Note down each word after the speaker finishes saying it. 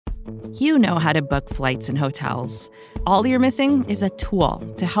You know how to book flights and hotels. All you're missing is a tool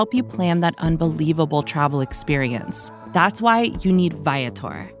to help you plan that unbelievable travel experience. That's why you need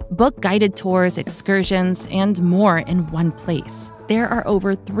Viator. Book guided tours, excursions, and more in one place. There are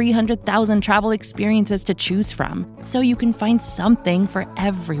over 300,000 travel experiences to choose from, so you can find something for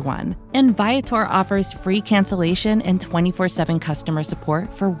everyone. And Viator offers free cancellation and 24/7 customer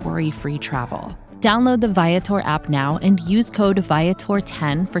support for worry-free travel. Download the Viator app now and use code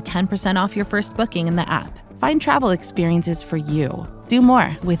Viator10 for 10% off your first booking in the app. Find travel experiences for you. Do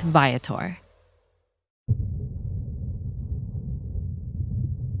more with Viator.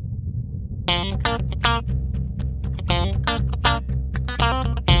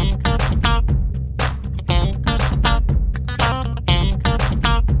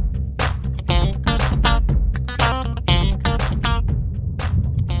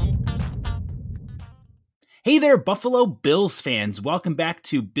 Hey there, Buffalo Bills fans. Welcome back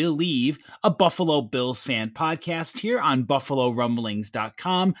to Billieve, a Buffalo Bills fan podcast here on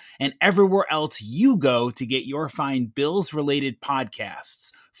BuffaloRumblings.com and everywhere else you go to get your fine Bills-related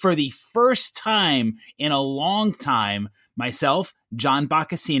podcasts. For the first time in a long time, myself, John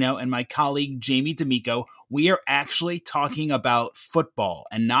Boccacino, and my colleague Jamie D'Amico, we are actually talking about football,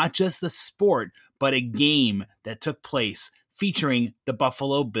 and not just the sport, but a game that took place featuring the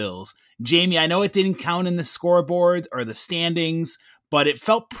Buffalo Bills. Jamie, I know it didn't count in the scoreboard or the standings, but it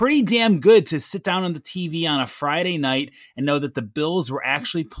felt pretty damn good to sit down on the TV on a Friday night and know that the Bills were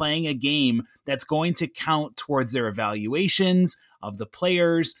actually playing a game that's going to count towards their evaluations of the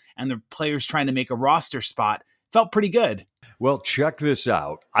players and the players trying to make a roster spot. Felt pretty good. Well, check this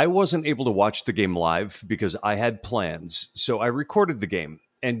out. I wasn't able to watch the game live because I had plans, so I recorded the game.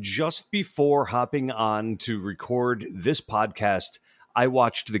 And just before hopping on to record this podcast, I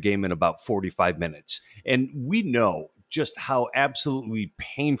watched the game in about 45 minutes. And we know just how absolutely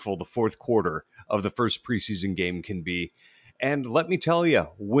painful the fourth quarter of the first preseason game can be. And let me tell you,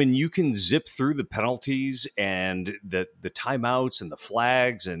 when you can zip through the penalties and the timeouts and the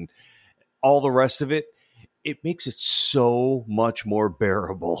flags and all the rest of it, it makes it so much more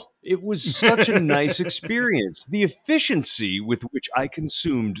bearable. It was such a nice experience. The efficiency with which I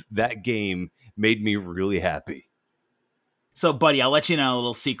consumed that game made me really happy. So, buddy, I'll let you know a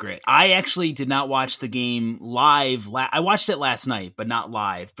little secret. I actually did not watch the game live. I watched it last night, but not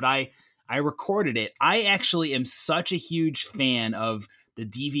live. But I recorded it. I actually am such a huge fan of the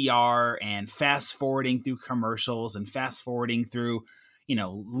DVR and fast forwarding through commercials and fast forwarding through,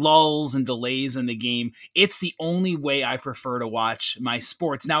 lulls and delays in the game. It's the only way I prefer to watch my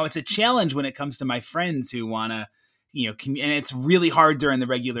sports. Now, it's a challenge when it comes to my friends who want to, and it's really hard during the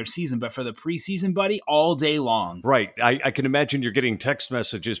regular season, but for the preseason, buddy, all day long. Right. I can imagine you're getting text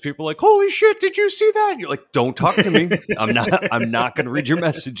messages. People are like, holy shit, did you see that? And you're like, don't talk to me. I'm not going to read your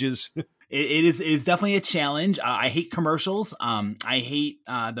messages. It is definitely a challenge. I hate commercials. I hate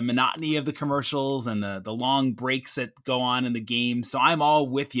the monotony of the commercials and the long breaks that go on in the game. So I'm all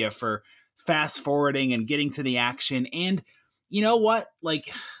with you for fast forwarding and getting to the action. And you know what? Look,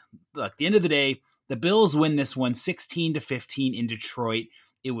 at the end of the day, the Bills win this one 16-15 in Detroit.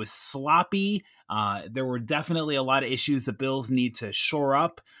 It was sloppy. There were definitely a lot of issues the Bills need to shore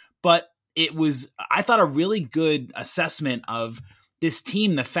up, but it was, I thought, a really good assessment of this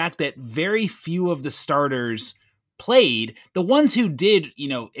team. The fact that very few of the starters played. The ones who did,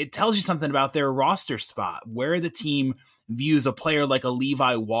 it tells you something about their roster spot, where the team views a player like a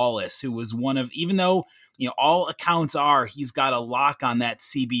Levi Wallace, who was one of, even though, all accounts are he's got a lock on that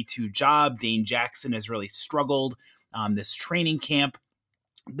CB2 job. Dane Jackson has really struggled this training camp.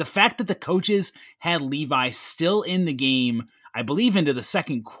 The fact that the coaches had Levi still in the game, I believe into the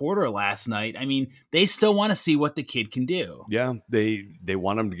second quarter last night. I mean, they still want to see what the kid can do. Yeah, they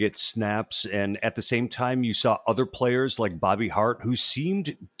want him to get snaps. And at the same time, you saw other players like Bobby Hart, who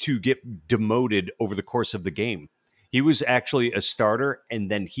seemed to get demoted over the course of the game. He was actually a starter, and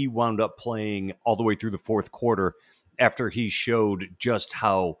then he wound up playing all the way through the fourth quarter after he showed just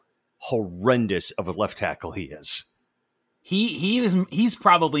how horrendous of a left tackle he is. He's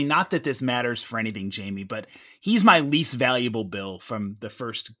probably, not that this matters for anything, Jamie, but he's my least valuable Bill from the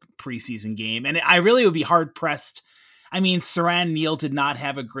first preseason game. And I really would be hard pressed. I mean, Saran Neal did not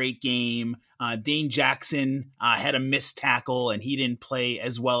have a great game. Dane Jackson had a missed tackle and he didn't play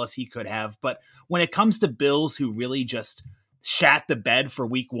as well as he could have. But when it comes to Bills who really just shat the bed for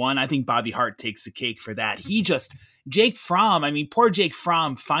week one, I think Bobby Hart takes the cake for that. Jake Fromm, poor Jake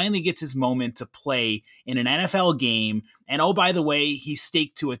Fromm finally gets his moment to play in an NFL game. And oh, by the way, he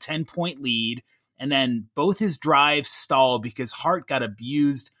staked to a 10-point lead. And then both his drives stalled because Hart got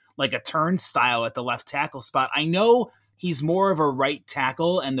abused like a turnstile at the left tackle spot. I know he's more of a right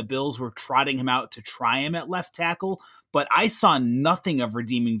tackle, and the Bills were trotting him out to try him at left tackle, but I saw nothing of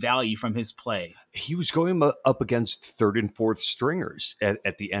redeeming value from his play. He was going up against third and fourth stringers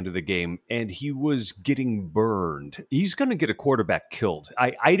at the end of the game, and he was getting burned. He's going to get a quarterback killed.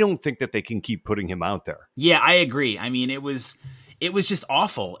 I don't think that they can keep putting him out there. Yeah, I agree. I mean, it was just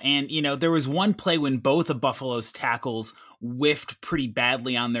awful. And, there was one play when both of Buffalo's tackles whiffed pretty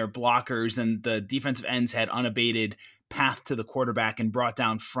badly on their blockers, and the defensive ends had unabated path to the quarterback and brought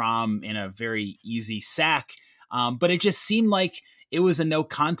down Fromm in a very easy sack. But it just seemed like it was a no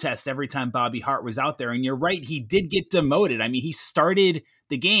contest every time Bobby Hart was out there. And you're right, he did get demoted. I mean, he started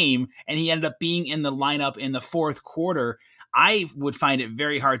the game and he ended up being in the lineup in the fourth quarter. I would find it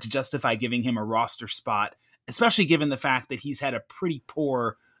very hard to justify giving him a roster spot, especially given the fact that he's had a pretty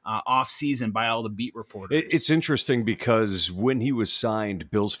poor off season by all the beat reporters. It's interesting because when he was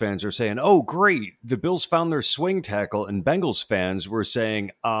signed, Bills fans are saying, oh, great, the Bills found their swing tackle, and Bengals fans were saying,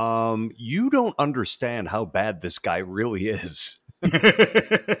 you don't understand how bad this guy really is.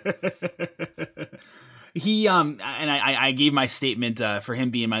 He and I gave my statement for him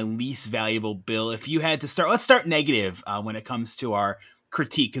being my least valuable Bill. If you had to start, let's start negative when it comes to our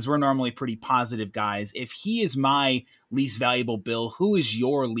critique, because we're normally pretty positive guys. If he is my least valuable Bill, who is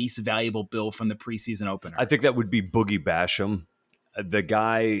your least valuable Bill from the preseason opener? I think that would be Boogie Basham. The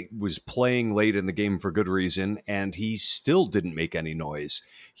guy was playing late in the game for good reason, and he still didn't make any noise.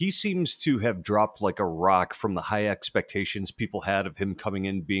 He seems to have dropped like a rock from the high expectations people had of him coming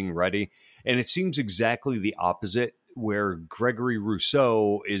in being ready. And it seems exactly the opposite, where Gregory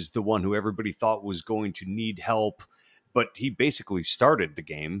Rousseau is the one who everybody thought was going to need help, but he basically started the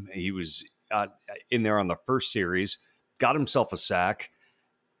game. He was in there on the first series, got himself a sack,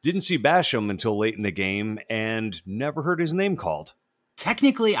 didn't see Basham until late in the game, and never heard his name called.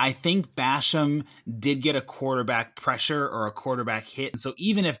 Technically, I think Basham did get a quarterback pressure or a quarterback hit. So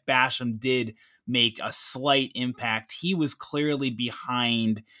even if Basham did make a slight impact, he was clearly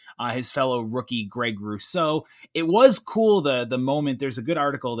behind his fellow rookie Greg Rousseau. It was cool the moment. There's a good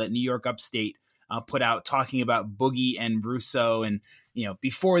article that New York Upstate put out talking about Boogie and Rousseau, and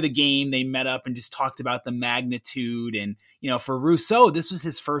before the game they met up and just talked about the magnitude. And for Rousseau, this was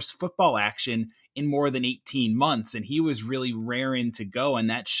his first football action in more than 18 months, and he was really raring to go, and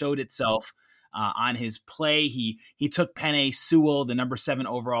that showed itself on his play. He took Penei Sewell, the number 7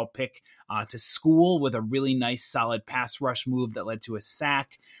 overall pick, to school with a really nice, solid pass rush move that led to a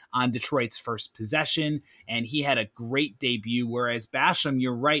sack on Detroit's first possession, and he had a great debut, whereas Basham,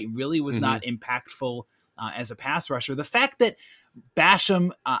 you're right, really was not impactful as a pass rusher. The fact that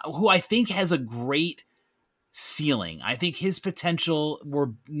Basham, who I think has a great ceiling, I think his potential,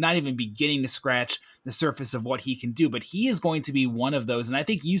 we're not even beginning to scratch the surface of what he can do, but he is going to be one of those. And I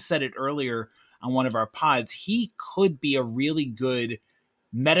think you said it earlier on one of our pods, he could be a really good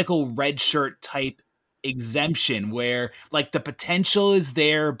medical red shirt type exemption where like the potential is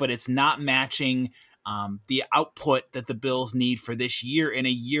there, but it's not matching the output that the Bills need for this year in a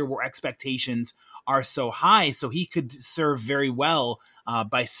year where expectations are so high. So he could serve very well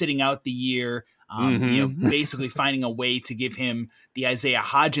by sitting out the year, basically finding a way to give him the Isaiah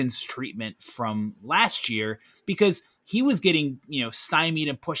Hodgins treatment from last year, because he was getting, stymied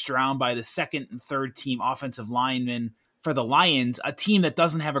and pushed around by the second and third team offensive linemen for the Lions, a team that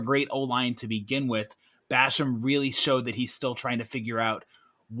doesn't have a great O-line to begin with. Basham really showed that he's still trying to figure out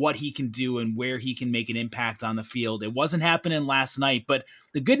what he can do and where he can make an impact on the field. It wasn't happening last night, but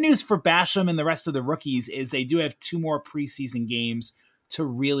the good news for Basham and the rest of the rookies is they do have 2 more preseason games to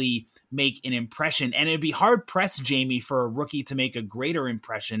really make an impression. And it'd be hard pressed, Jamie, for a rookie to make a greater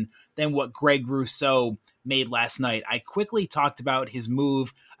impression than what Greg Rousseau made last night. I quickly talked about his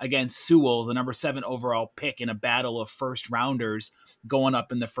move against Sewell, the number 7 overall pick, in a battle of first rounders going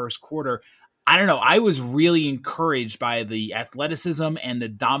up in the first quarter. I don't know. I was really encouraged by the athleticism and the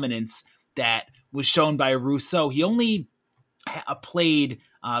dominance that was shown by Rousseau. He only played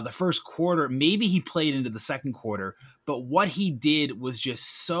the first quarter. Maybe he played into the second quarter, but what he did was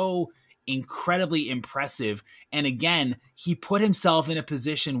just so incredibly impressive. And again, he put himself in a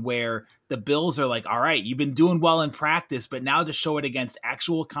position where the Bills are like, all right, you've been doing well in practice, but now to show it against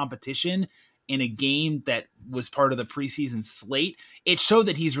actual competition in a game that was part of the preseason slate, it showed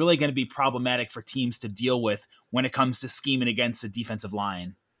that he's really going to be problematic for teams to deal with when it comes to scheming against the defensive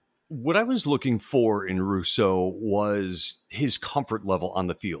line. What I was looking for in Rousseau was his comfort level on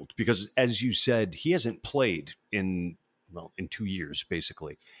the field, because as you said, he hasn't played in 2 years,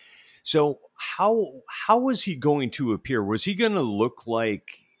 basically. So how was he going to appear? Was he going to look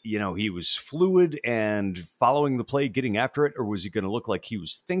like he was fluid and following the play, getting after it, or was he going to look like he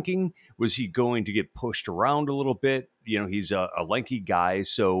was thinking? Was he going to get pushed around a little bit? He's a lanky guy,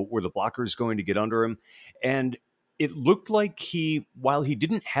 so were the blockers going to get under him? And it looked like while he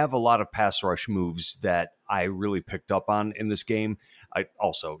didn't have a lot of pass rush moves that I really picked up on in this game, I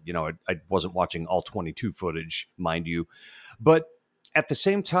also, I wasn't watching all 22 footage, mind you, but at the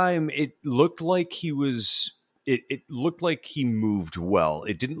same time, it looked like he was. It looked like he moved well.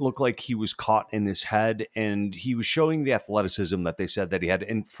 It didn't look like he was caught in his head, and he was showing the athleticism that they said that he had.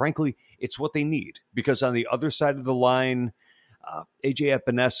 And frankly, it's what they need, because on the other side of the line, AJ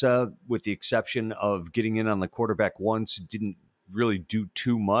Epinesa, with the exception of getting in on the quarterback once, didn't really do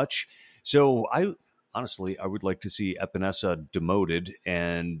too much. So I would like to see Epinesa demoted,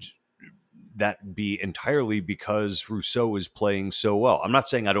 and that be entirely because Rousseau is playing so well. I'm not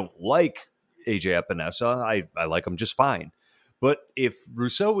saying I don't like AJ Epinesa. I like him just fine. But if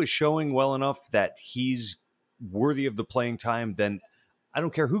Rousseau is showing well enough that he's worthy of the playing time, then I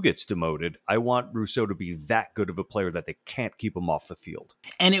don't care who gets demoted. I want Rousseau to be that good of a player that they can't keep him off the field.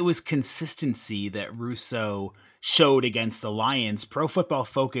 And it was consistency that Rousseau showed against the Lions. Pro Football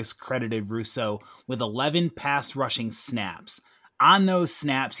Focus credited Rousseau with 11 pass rushing snaps. On those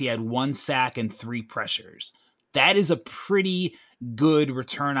snaps, he had 1 sack and 3 pressures. That is a pretty good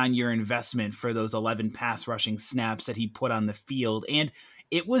return on your investment for those 11 pass rushing snaps that he put on the field. And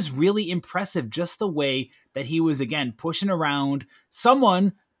it was really impressive just the way that he was, again, pushing around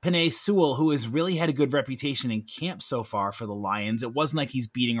someone, Penei Sewell, who has really had a good reputation in camp so far for the Lions. It wasn't like he's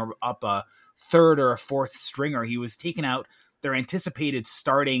beating up a third or a fourth stringer. He was taking out their anticipated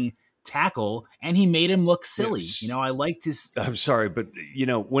starting tackle, and he made him look silly. I liked his... I'm sorry, but,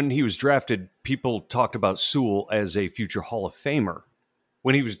 when he was drafted, people talked about Sewell as a future Hall of Famer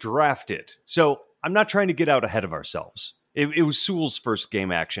when he was drafted. So I'm not trying to get out ahead of ourselves. It was Sewell's first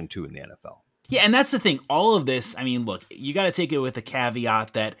game action, too, in the NFL. Yeah, and that's the thing. All of this, look, you got to take it with the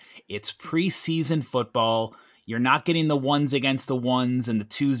caveat that it's preseason football. You're not getting the ones against the ones and the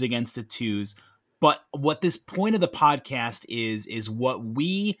twos against the twos. But what this point of the podcast is what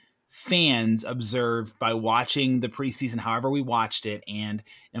we fans observed by watching the preseason, however we watched it. And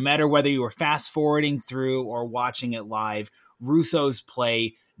no matter whether you were fast forwarding through or watching it live, Rousseau's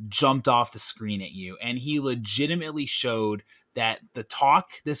play jumped off the screen at you. And he legitimately showed that the talk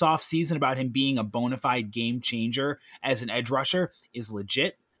this offseason about him being a bona fide game changer as an edge rusher is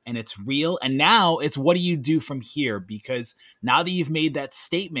legit and it's real. And now it's, what do you do from here? Because now that you've made that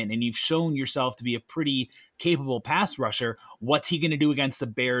statement and you've shown yourself to be a pretty capable pass rusher, what's he going to do against the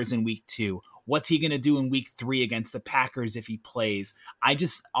Bears in week 2? What's he going to do in week 3 against the Packers if he plays?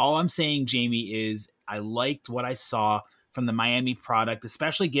 All I'm saying, Jamie, is I liked what I saw from the Miami product,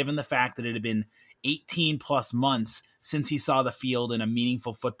 especially given the fact that it had been 18 plus months since he saw the field in a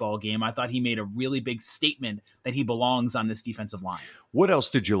meaningful football game. I thought he made a really big statement that he belongs on this defensive line. What else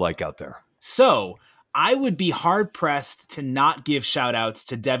did you like out there? So I would be hard pressed to not give shout outs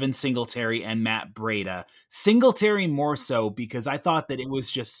to Devin Singletary and Matt Breida. Singletary more so because I thought that it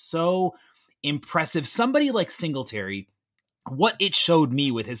was just so impressive. Somebody like Singletary, what it showed me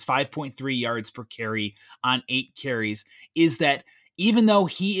with his 5.3 yards per carry on 8 carries is that even though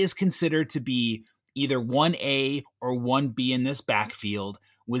he is considered to be either 1A or 1B in this backfield,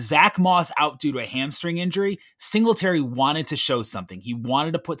 with Zach Moss out due to a hamstring injury, Singletary wanted to show something. He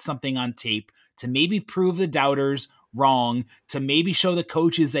wanted to put something on tape to maybe prove the doubters wrong, to maybe show the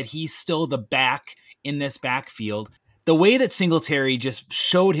coaches that he's still the back in this backfield. The way that Singletary just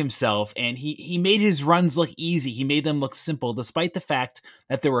showed himself, and he made his runs look easy. He made them look simple, despite the fact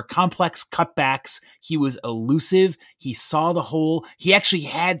that there were complex cutbacks. He was elusive. He saw the hole. He actually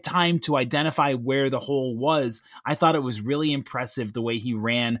had time to identify where the hole was. I thought it was really impressive the way he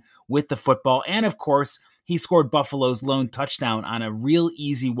ran with the football. And of course, he scored Buffalo's lone touchdown on a real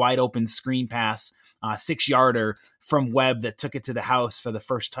easy, wide open screen pass, 6-yarder from Webb that took it to the house for the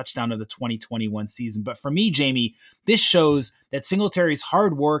first touchdown of the 2021 season. But for me, Jamie, this shows that Singletary's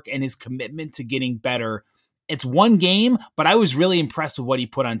hard work and his commitment to getting better. It's one game, but I was really impressed with what he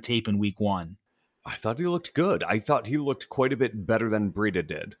put on tape in week 1. I thought he looked good. I thought he looked quite a bit better than Breida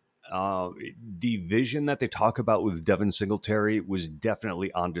did. The vision that they talk about with Devin Singletary was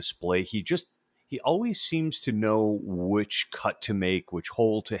definitely on display. He always seems to know which cut to make, which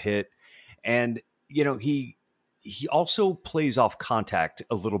hole to hit. And, he also plays off contact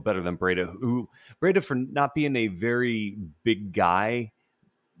a little better than Breida, Breida, for not being a very big guy,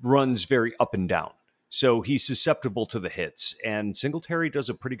 runs very up and down. So he's susceptible to the hits. And Singletary does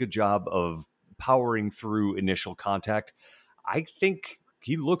a pretty good job of powering through initial contact. I think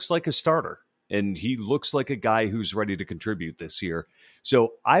he looks like a starter and he looks like a guy who's ready to contribute this year.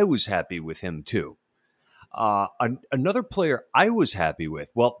 So I was happy with him too. Another player I was happy with,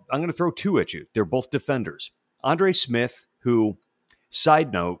 well, I'm going to throw two at you. They're both defenders. Andre Smith, who,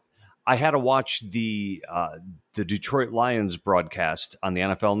 side note, I had to watch the Detroit Lions broadcast on the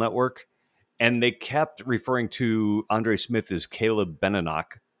NFL Network, and they kept referring to Andre Smith as Caleb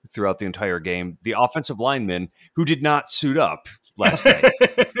Benenoch throughout the entire game, the offensive lineman who did not suit up last night.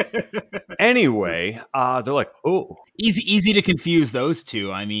 Anyway, they're like, oh. Easy to confuse those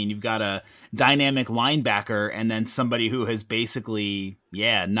two. I mean, you've got a dynamic linebacker and then somebody who has basically,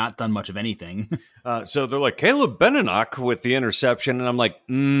 not done much of anything. So they're like, Caleb Benenoch with the interception. And I'm like,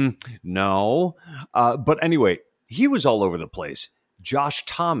 no. But anyway, he was all over the place. Josh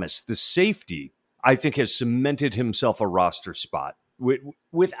Thomas, the safety, I think has cemented himself a roster spot.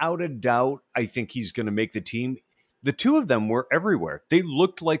 Without a doubt, I think he's going to make the team. The two of them were everywhere. They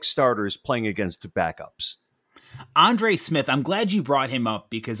looked like starters playing against backups. Andre Smith, I'm glad you brought him up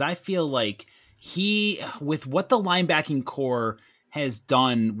because I feel like with what the linebacking core has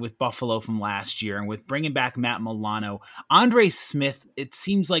done with Buffalo from last year and with bringing back Matt Milano, Andre Smith, it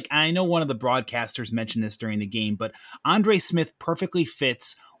seems like, I know one of the broadcasters mentioned this during the game, but Andre Smith perfectly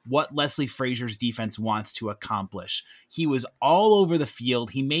fits what Leslie Frazier's defense wants to accomplish. He was all over the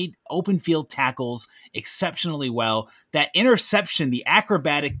field. He made open field tackles exceptionally well. That interception, the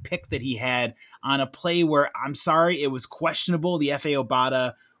acrobatic pick that he had on a play where, I'm sorry, it was questionable, the F.A.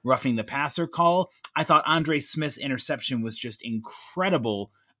 Obata roughing the passer call. I thought Andre Smith's interception was just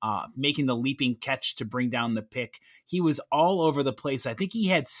incredible, making the leaping catch to bring down the pick. He was all over the place. I think he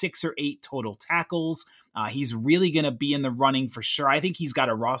had 6 or 8 total tackles. He's really going to be in the running for sure. I think he's got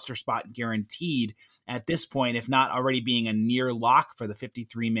a roster spot guaranteed at this point, if not already being a near lock for the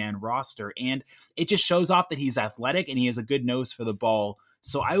 53-man roster. And it just shows off that he's athletic and he has a good nose for the ball.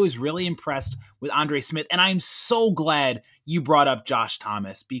 So I was really impressed with Andre Smith. And I'm so glad you brought up Josh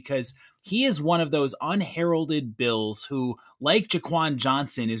Thomas because he is one of those unheralded Bills who, like Jaquan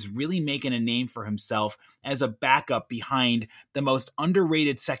Johnson, is really making a name for himself as a backup behind the most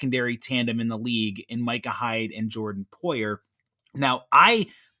underrated secondary tandem in the league in Micah Hyde and Jordan Poyer. Now, I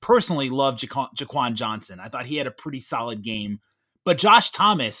personally love Jaquan Johnson. I thought he had a pretty solid game. But Josh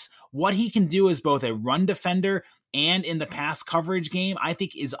Thomas, what he can do as both a run defender and in the pass coverage game, I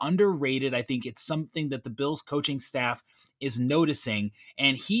think is underrated. I think it's something that the Bills coaching staff is noticing,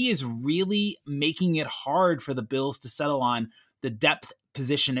 and he is really making it hard for the Bills to settle on the depth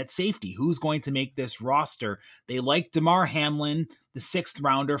position at safety. Who's going to make this roster? They like Damar Hamlin, the 6th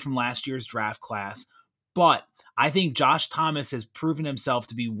rounder from last year's draft class, but I think Josh Thomas has proven himself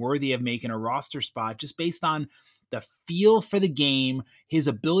to be worthy of making a roster spot just based on the feel for the game, his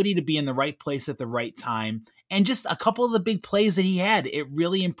ability to be in the right place at the right time, and just a couple of the big plays that he had. It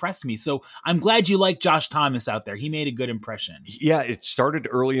really impressed me. So I'm glad you like Josh Thomas out there. He made a good impression. Yeah, it started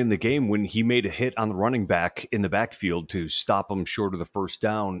early in the game when he made a hit on the running back in the backfield to stop him short of the first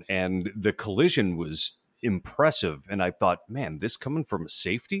down. And the collision was impressive. And I thought, man, this coming from a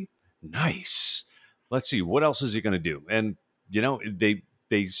safety? Nice. Let's see, what else is he going to do? And, you know,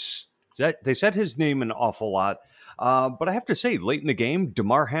 they said his name an awful lot. But I have to say, late in the game,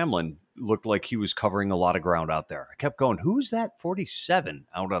 Damar Hamlin looked like he was covering a lot of ground out there. I kept going, who's that 47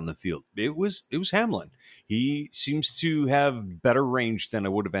 out on the field? It was Hamlin. He seems to have better range than I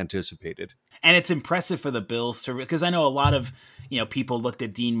would have anticipated. And it's impressive for the Bills because I know a lot of people looked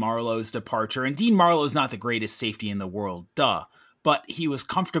at Dean Marlowe's departure, and Dean Marlowe's not the greatest safety in the world, but he was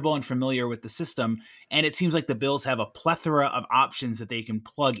comfortable and familiar with the system, and it seems like the Bills have a plethora of options that they can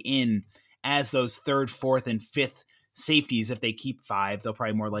plug in as those 3rd, 4th, and 5th safeties. If they keep 5, they'll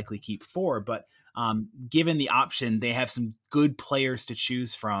probably more likely keep 4. But given the option, they have some good players to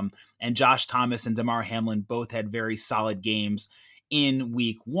choose from. And Josh Thomas and Damar Hamlin both had very solid games in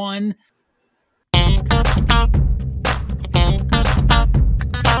week 1.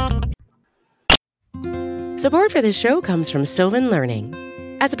 Support for this show comes from Sylvan Learning.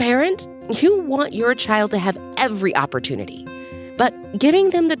 As a parent, you want your child to have every opportunity. But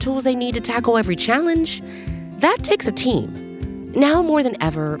giving them the tools they need to tackle every challenge, that takes a team. Now more than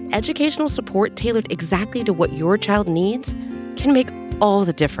ever, educational support tailored exactly to what your child needs can make all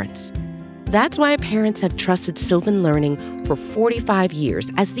the difference. That's why parents have trusted Sylvan Learning for 45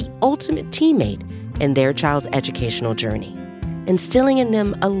 years as the ultimate teammate in their child's educational journey, instilling in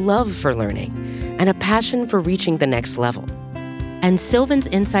them a love for learning and a passion for reaching the next level. And Sylvan's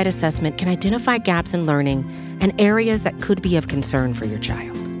Insight Assessment can identify gaps in learning and areas that could be of concern for your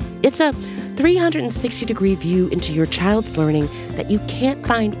child. It's a 360-degree view into your child's learning that you can't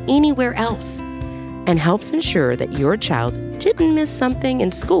find anywhere else, and helps ensure that your child didn't miss something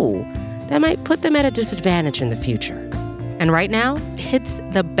in school that might put them at a disadvantage in the future. And right now, it's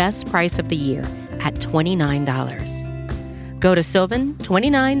the best price of the year at $29. Go to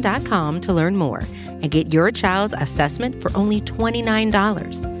sylvan29.com to learn more and get your child's assessment for only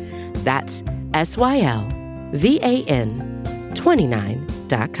 $29. That's SYLVAN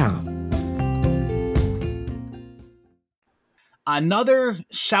 29.com. Another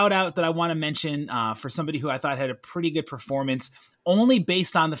shout out that I want to mention for somebody who I thought had a pretty good performance, only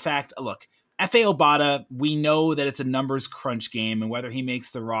based on the fact, look, F.A. Obata, we know that it's a numbers crunch game, and whether he makes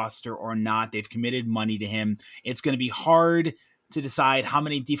the roster or not, they've committed money to him. It's going to be hard to decide how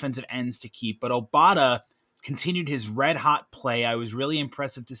many defensive ends to keep, but Obata continued his red hot play. I was really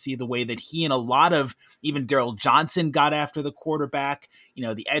impressive to see the way that he and a lot of even Daryl Johnson got after the quarterback. You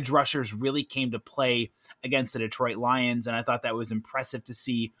know, the edge rushers really came to play against the Detroit Lions, and I thought that was impressive to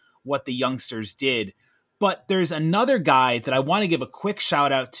see what the youngsters did. But there's another guy that I want to give a quick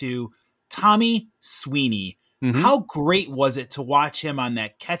shout out to, Tommy Sweeney. Mm-hmm. How great was it to watch him on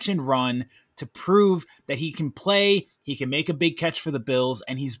that catch and run to prove that he can play, he can make a big catch for the Bills,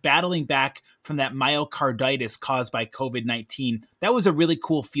 and he's battling back from that myocarditis caused by COVID-19. That was a really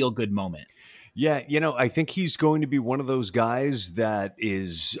cool feel-good moment. Yeah, you know, I think he's going to be one of those guys that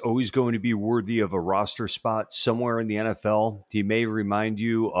is always going to be worthy of a roster spot somewhere in the NFL. He may remind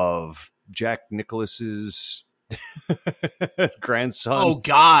you of Jack Nicklaus's grandson. Oh,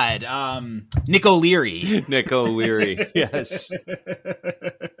 God. Nick O'Leary. Nick O'Leary, yes.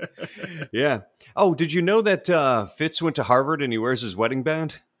 Yeah. Oh, did you know that Fitz went to Harvard and he wears his wedding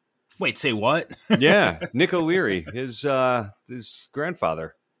band? Wait, say what? Yeah, Nick O'Leary, his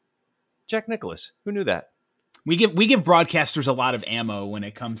grandfather. Jack Nicklaus. Who knew that? We give broadcasters a lot of ammo when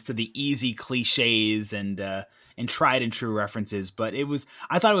it comes to the easy cliches and tried and true references. But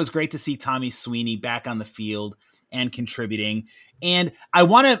I thought it was great to see Tommy Sweeney back on the field and contributing. And I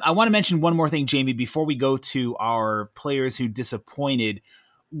want to mention one more thing, Jamie, before we go to our players who disappointed.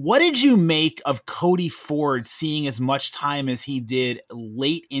 What did you make of Cody Ford seeing as much time as he did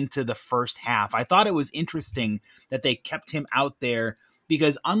late into the first half? I thought it was interesting that they kept him out there,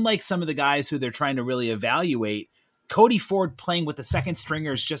 because unlike some of the guys who they're trying to really evaluate, Cody Ford playing with the second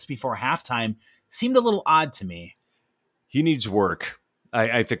stringers just before halftime seemed a little odd to me. He needs work.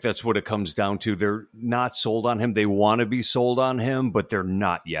 I think that's what it comes down to. They're not sold on him. They want to be sold on him, but they're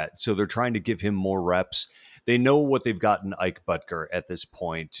not yet. So they're trying to give him more reps. They know what they've got in Ike Butker at this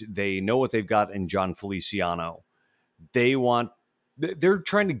point. They know what they've got in John Feliciano. They're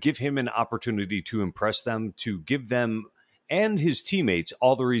trying to give him an opportunity to impress them, to give them and his teammates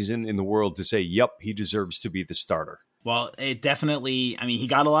all the reason in the world to say, yep, he deserves to be the starter. Well, it definitely, he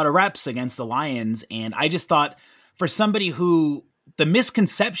got a lot of reps against the Lions, and I just thought for somebody who the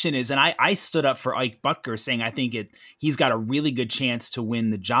misconception is, and I stood up for Ike Butker saying I think he's got a really good chance to win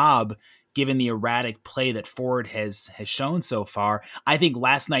the job given the erratic play that Ford has shown so far. I think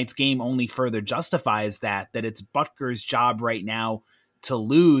last night's game only further justifies that it's Butker's job right now to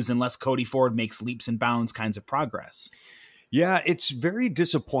lose unless Cody Ford makes leaps and bounds kinds of progress. Yeah, it's very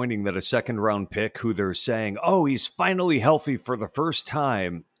disappointing that a second-round pick who they're saying, oh, he's finally healthy for the first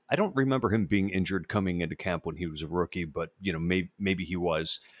time. I don't remember him being injured coming into camp when he was a rookie, but maybe he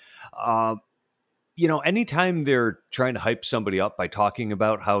was. Anytime they're trying to hype somebody up by talking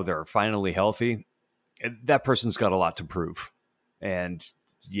about how they're finally healthy, that person's got a lot to prove. And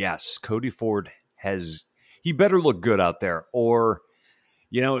yes, Cody Ford he better look good out there, or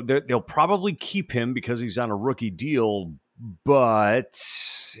they'll probably keep him because he's on a rookie deal. But,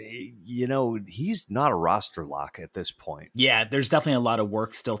 he's not a roster lock at this point. Yeah, there's definitely a lot of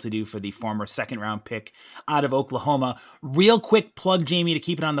work still to do for the former second-round pick out of Oklahoma. Real quick plug, Jamie, to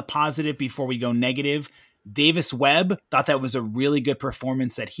keep it on the positive before we go negative. Davis Webb, thought that was a really good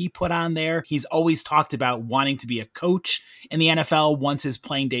performance that he put on there. He's always talked about wanting to be a coach in the NFL once his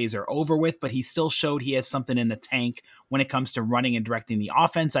playing days are over with, but he still showed he has something in the tank when it comes to running and directing the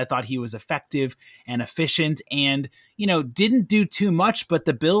offense. I thought he was effective and efficient and, didn't do too much, but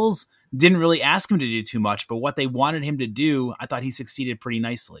the Bills didn't really ask him to do too much, but what they wanted him to do, I thought he succeeded pretty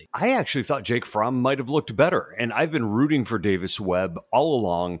nicely. I actually thought Jake Fromm might have looked better, and I've been rooting for Davis Webb all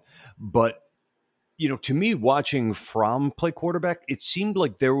along, but to me, watching Fromm play quarterback, it seemed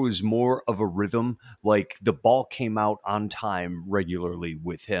like there was more of a rhythm, like the ball came out on time regularly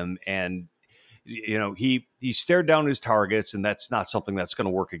with him. And, he stared down his targets, and that's not something that's going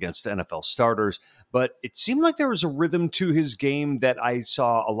to work against NFL starters. But it seemed like there was a rhythm to his game that I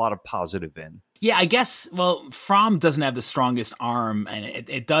saw a lot of positive in. Yeah, I guess, Fromm doesn't have the strongest arm, and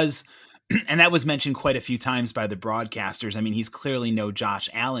it does and that was mentioned quite a few times by the broadcasters. I mean, he's clearly no Josh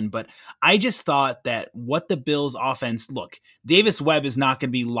Allen, but I just thought that what the Bills offense, look, Davis Webb is not going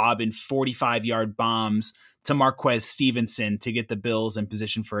to be lobbing 45-yard bombs to Marquez Stevenson to get the Bills in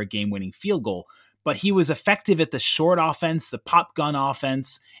position for a game-winning field goal. But he was effective at the short offense, the pop gun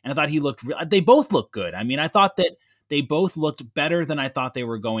offense, and I thought they both looked good. I mean, I thought that they both looked better than I thought they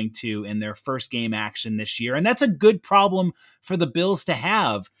were going to in their first game action this year. And that's a good problem for the Bills to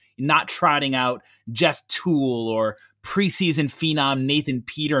have, not trotting out Jeff Toole or preseason phenom Nathan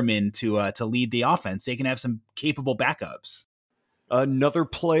Peterman to lead the offense. They can have some capable backups. Another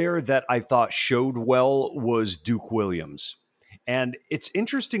player that I thought showed well was Duke Williams. And it's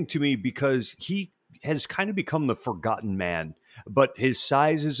interesting to me because he has kind of become the forgotten man, but his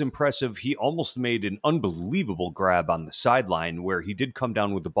size is impressive. He almost made an unbelievable grab on the sideline where he did come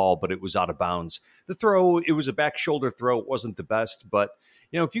down with the ball, but it was out of bounds. The throw, it was a back shoulder throw. It wasn't the best, but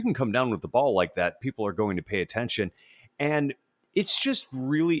if you can come down with the ball like that, people are going to pay attention. And it's just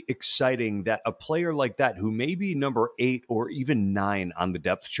really exciting that a player like that, who may be number 8 or even 9 on the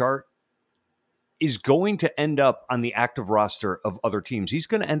depth chart, is going to end up on the active roster of other teams. He's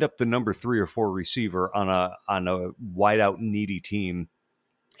going to end up the number 3 or 4 receiver on a wideout needy team.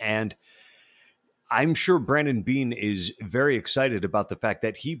 And I'm sure Brandon Beane is very excited about the fact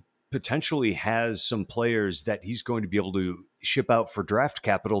that he potentially has some players that he's going to be able to ship out for draft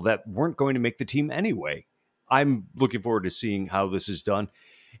capital that weren't going to make the team anyway. I'm looking forward to seeing how this is done.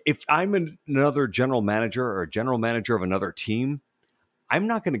 If I'm another general manager or a general manager of another team, I'm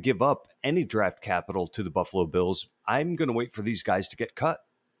not going to give up any draft capital to the Buffalo Bills. I'm going to wait for these guys to get cut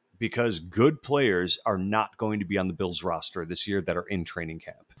because good players are not going to be on the Bills roster this year that are in training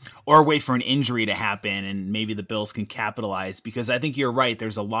camp. Or wait for an injury to happen and maybe the Bills can capitalize, because I think you're right.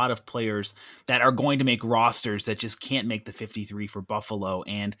 There's a lot of players that are going to make rosters that just can't make the 53 for Buffalo.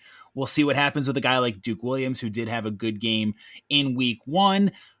 And we'll see what happens with a guy like Duke Williams, who did have a good game in week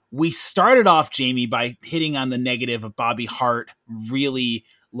 1. We started off, Jamie, by hitting on the negative of Bobby Hart really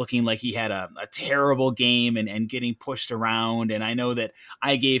looking like he had a terrible game and getting pushed around. And I know that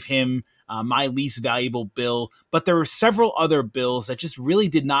I gave him my least valuable Bill, but there were several other Bills that just really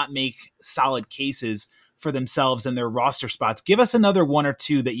did not make solid cases for themselves and their roster spots. Give us another one or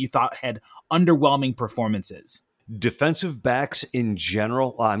two that you thought had underwhelming performances. Defensive backs in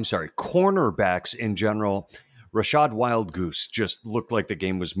general, cornerbacks in general, Rashad Wildgoose just looked like the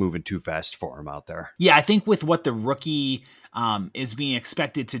game was moving too fast for him out there. Yeah, I think with what the rookie is being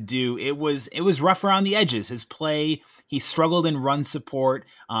expected to do, it was rough around the edges. His play, he struggled in run support.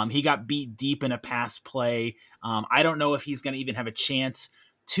 He got beat deep in a pass play. I don't know if he's going to even have a chance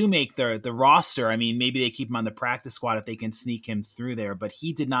to make the roster. I mean, maybe they keep him on the practice squad if they can sneak him through there, but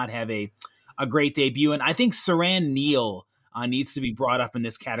he did not have a great debut. And I think Saran Neal needs to be brought up in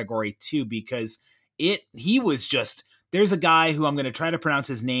this category too, because he was just, there's a guy who I'm going to try to pronounce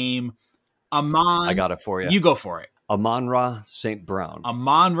his name. I got it for you. You go for it. Amon-Ra St. Brown.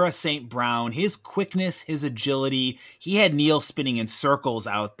 Amon-Ra St. Brown, his quickness, his agility, he had Neal spinning in circles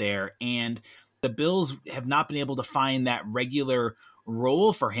out there, and the Bills have not been able to find that regular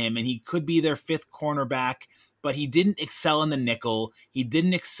role for him, and he could be their 5th cornerback, but he didn't excel in the nickel, he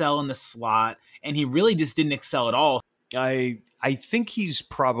didn't excel in the slot, and he really just didn't excel at all. I think he's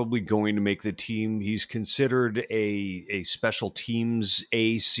probably going to make the team. He's considered a special teams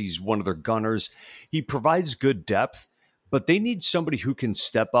ace. He's one of their gunners. He provides good depth, but they need somebody who can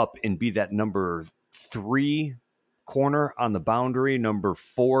step up and be that number 3 corner on the boundary, number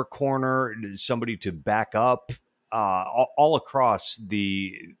 4 corner, somebody to back up all across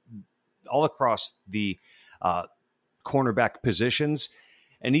the cornerback positions.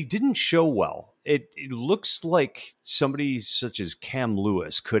 And he didn't show well. It looks like somebody such as Cam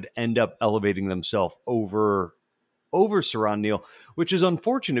Lewis could end up elevating themselves over Saran Neal, which is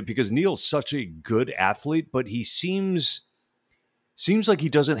unfortunate because Neal's such a good athlete, but he seems like he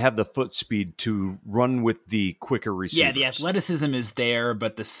doesn't have the foot speed to run with the quicker receivers. Yeah, the athleticism is there,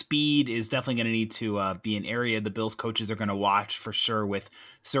 but the speed is definitely going to need to be an area the Bills coaches are going to watch for sure with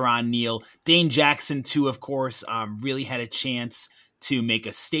Saran Neal. Dane Jackson, too, of course, really had a chance to make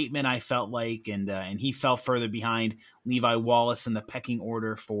a statement, I felt like, and he fell further behind Levi Wallace in the pecking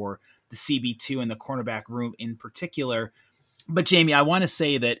order for the CB2 and the cornerback room in particular. But Jamie, I want to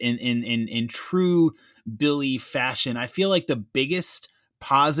say that in true Billieve fashion, I feel like the biggest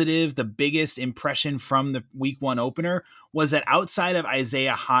positive, the biggest impression from the week 1 opener was that outside of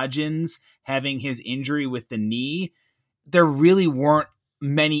Isaiah Hodgins having his injury with the knee, there really weren't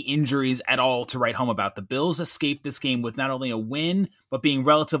many injuries at all to write home about. The Bills escaped this game with not only a win, but being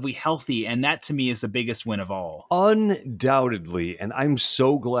relatively healthy. And that to me is the biggest win of all. Undoubtedly. And I'm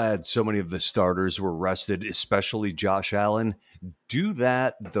so glad so many of the starters were rested, especially Josh Allen. Do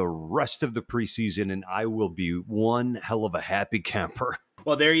that the rest of the preseason, and I will be one hell of a happy camper.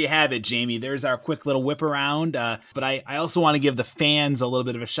 Well, there you have it, Jamie. There's our quick little whip around. But I also want to give the fans a little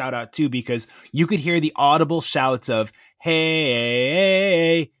bit of a shout out too, because you could hear the audible shouts of,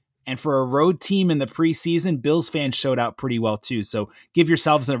 hey. And for a road team in the preseason, Bills fans showed out pretty well too. So give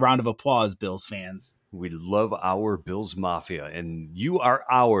yourselves a round of applause, Bills fans. We love our Bills Mafia, and you are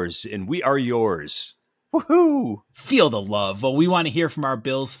ours, and we are yours. Woohoo! Feel the love. Well, we want to hear from our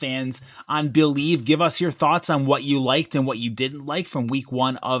Bills fans on Billieve. Give us your thoughts on what you liked and what you didn't like from week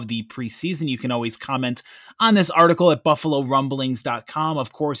 1 of the preseason. You can always comment on this article at buffalorumblings.com.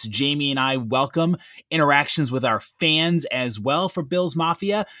 Of course, Jamie and I welcome interactions with our fans as well for Bills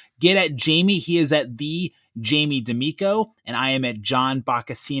Mafia. Get at Jamie. He is at the Jamie D'Amico, and I am at John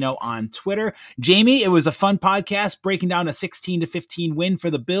Boccacino on Twitter. Jamie, it was a fun podcast breaking down a 16-15 win for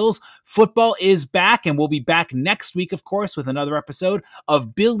the Bills. Football is back, and we'll be back next week, of course, with another episode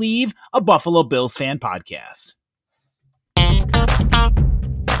of Billieve, a Buffalo Bills fan podcast.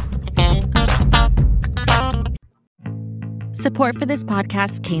 Support for this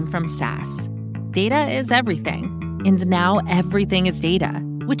podcast came from SAS. Data is everything, and now everything is data,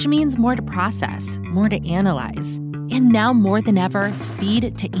 which means more to process, more to analyze. And now more than ever,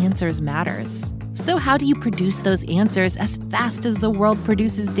 speed to answers matters. So how do you produce those answers as fast as the world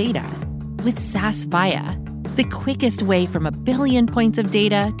produces data? With SAS Viya, the quickest way from a billion points of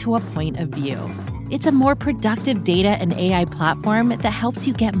data to a point of view. It's a more productive data and AI platform that helps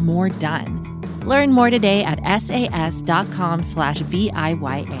you get more done. Learn more today at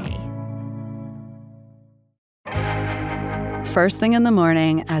sas.com/VIYA. First thing in the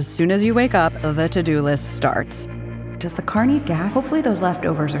morning, as soon as you wake up, the to-do list starts. Does the car need gas? Hopefully those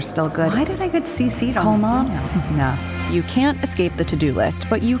leftovers are still good. Why did I get CC'd on Mom? No. You can't escape the to-do list,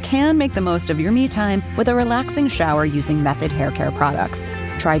 but you can make the most of your me time with a relaxing shower using Method hair care products.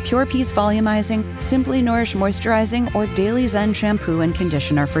 Try Pure Peace Volumizing, Simply Nourish Moisturizing, or Daily Zen Shampoo and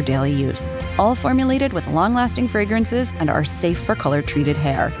Conditioner for daily use. All formulated with long-lasting fragrances and are safe for color-treated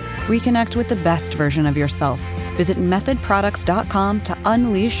hair. Reconnect with the best version of yourself. Visit methodproducts.com to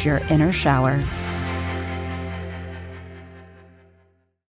unleash your inner shower.